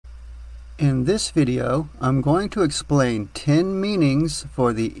In this video, I'm going to explain 10 meanings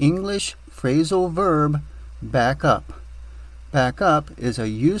for the English phrasal verb back up. Back up is a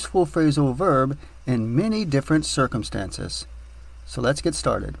useful phrasal verb in many different circumstances. So let's get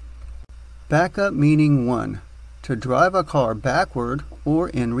started. Back up meaning 1. To drive a car backward or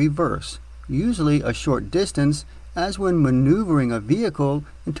in reverse, usually a short distance, as when maneuvering a vehicle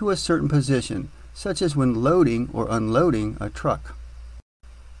into a certain position, such as when loading or unloading a truck.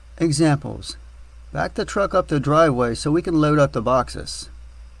 Examples: back the truck up the driveway so we can load up the boxes.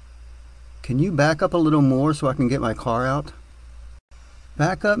 Can you back up a little more so I can get my car out?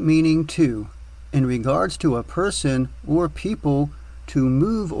 Back up meaning 2. In regards to a person or people, to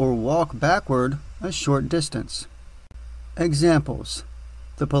move or walk backward a short distance. Examples: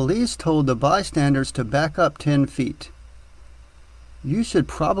 the police told the bystanders to back up 10 feet. You should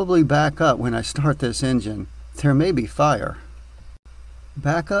probably back up when I start this engine. There may be fire.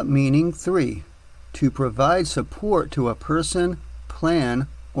 Back up meaning 3. To provide support to a person, plan,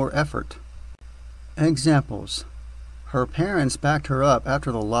 or effort. Examples: her parents backed her up after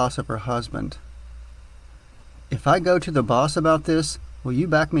the loss of her husband. If I go to the boss about this, will you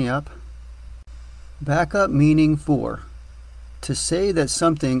back me up? Back up meaning 4. To say that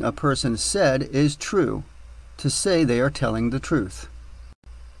something a person said is true. To say they are telling the truth.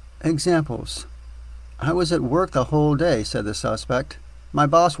 Examples: I was at work the whole day, said the suspect. My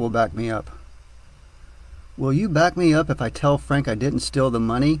boss will back me up. Will you back me up if I tell Frank I didn't steal the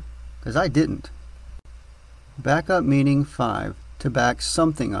money? 'Cause I didn't. Back up meaning 5. To back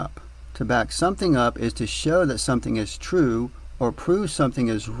something up. To back something up is to show that something is true or prove something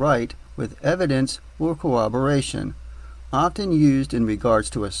is right with evidence or corroboration, often used in regards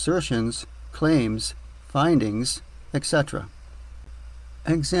to assertions, claims, findings, etc.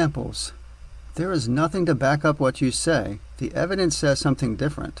 Examples: there is nothing to back up what you say. The evidence says something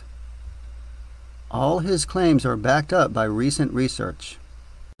different. All his claims are backed up by recent research.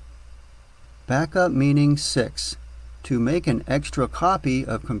 Back up meaning 6. To make an extra copy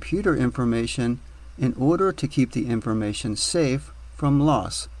of computer information in order to keep the information safe from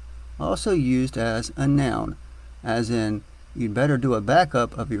loss. Also used as a noun, as in, you'd better do a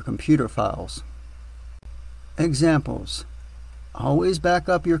backup of your computer files. Examples: always back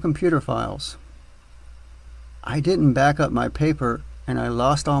up your computer files. I didn't back up my paper and I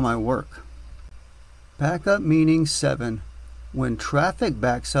lost all my work. Back up meaning 7. When traffic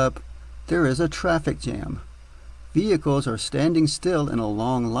backs up, there is a traffic jam. Vehicles are standing still in a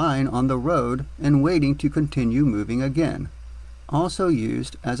long line on the road and waiting to continue moving again. Also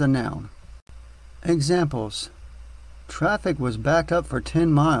used as a noun. Examples: traffic was backed up for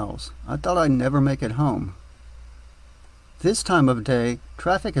 10 miles. I thought I'd never make it home. This time of day,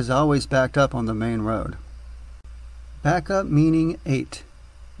 traffic is always backed up on the main road. Back up meaning 8.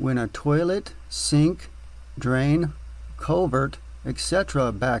 When a toilet, sink, drain, culvert,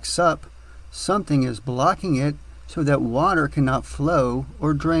 etc. backs up, something is blocking it so that water cannot flow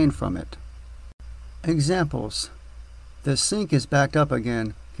or drain from it. Examples: the sink is backed up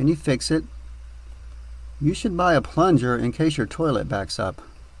again. Can you fix it? You should buy a plunger in case your toilet backs up.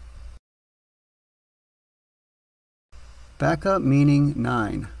 Back up meaning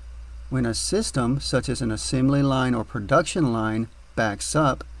 9. When a system, such as an assembly line or production line, backs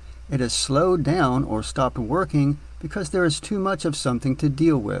up, it is slowed down or stopped working because there is too much of something to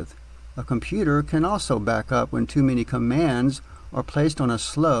deal with. A computer can also back up when too many commands are placed on a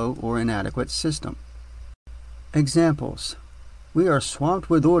slow or inadequate system. Examples: we are swamped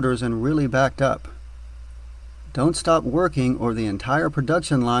with orders and really backed up. Don't stop working or the entire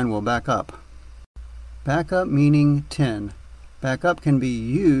production line will back up. Back up meaning 10. Back up can be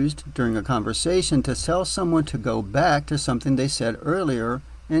used during a conversation to tell someone to go back to something they said earlier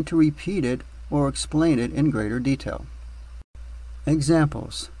and to repeat it or explain it in greater detail.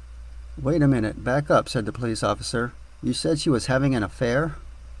 Examples: wait a minute, back up, said the police officer. You said she was having an affair?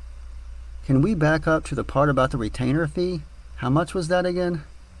 Can we back up to the part about the retainer fee? How much was that again?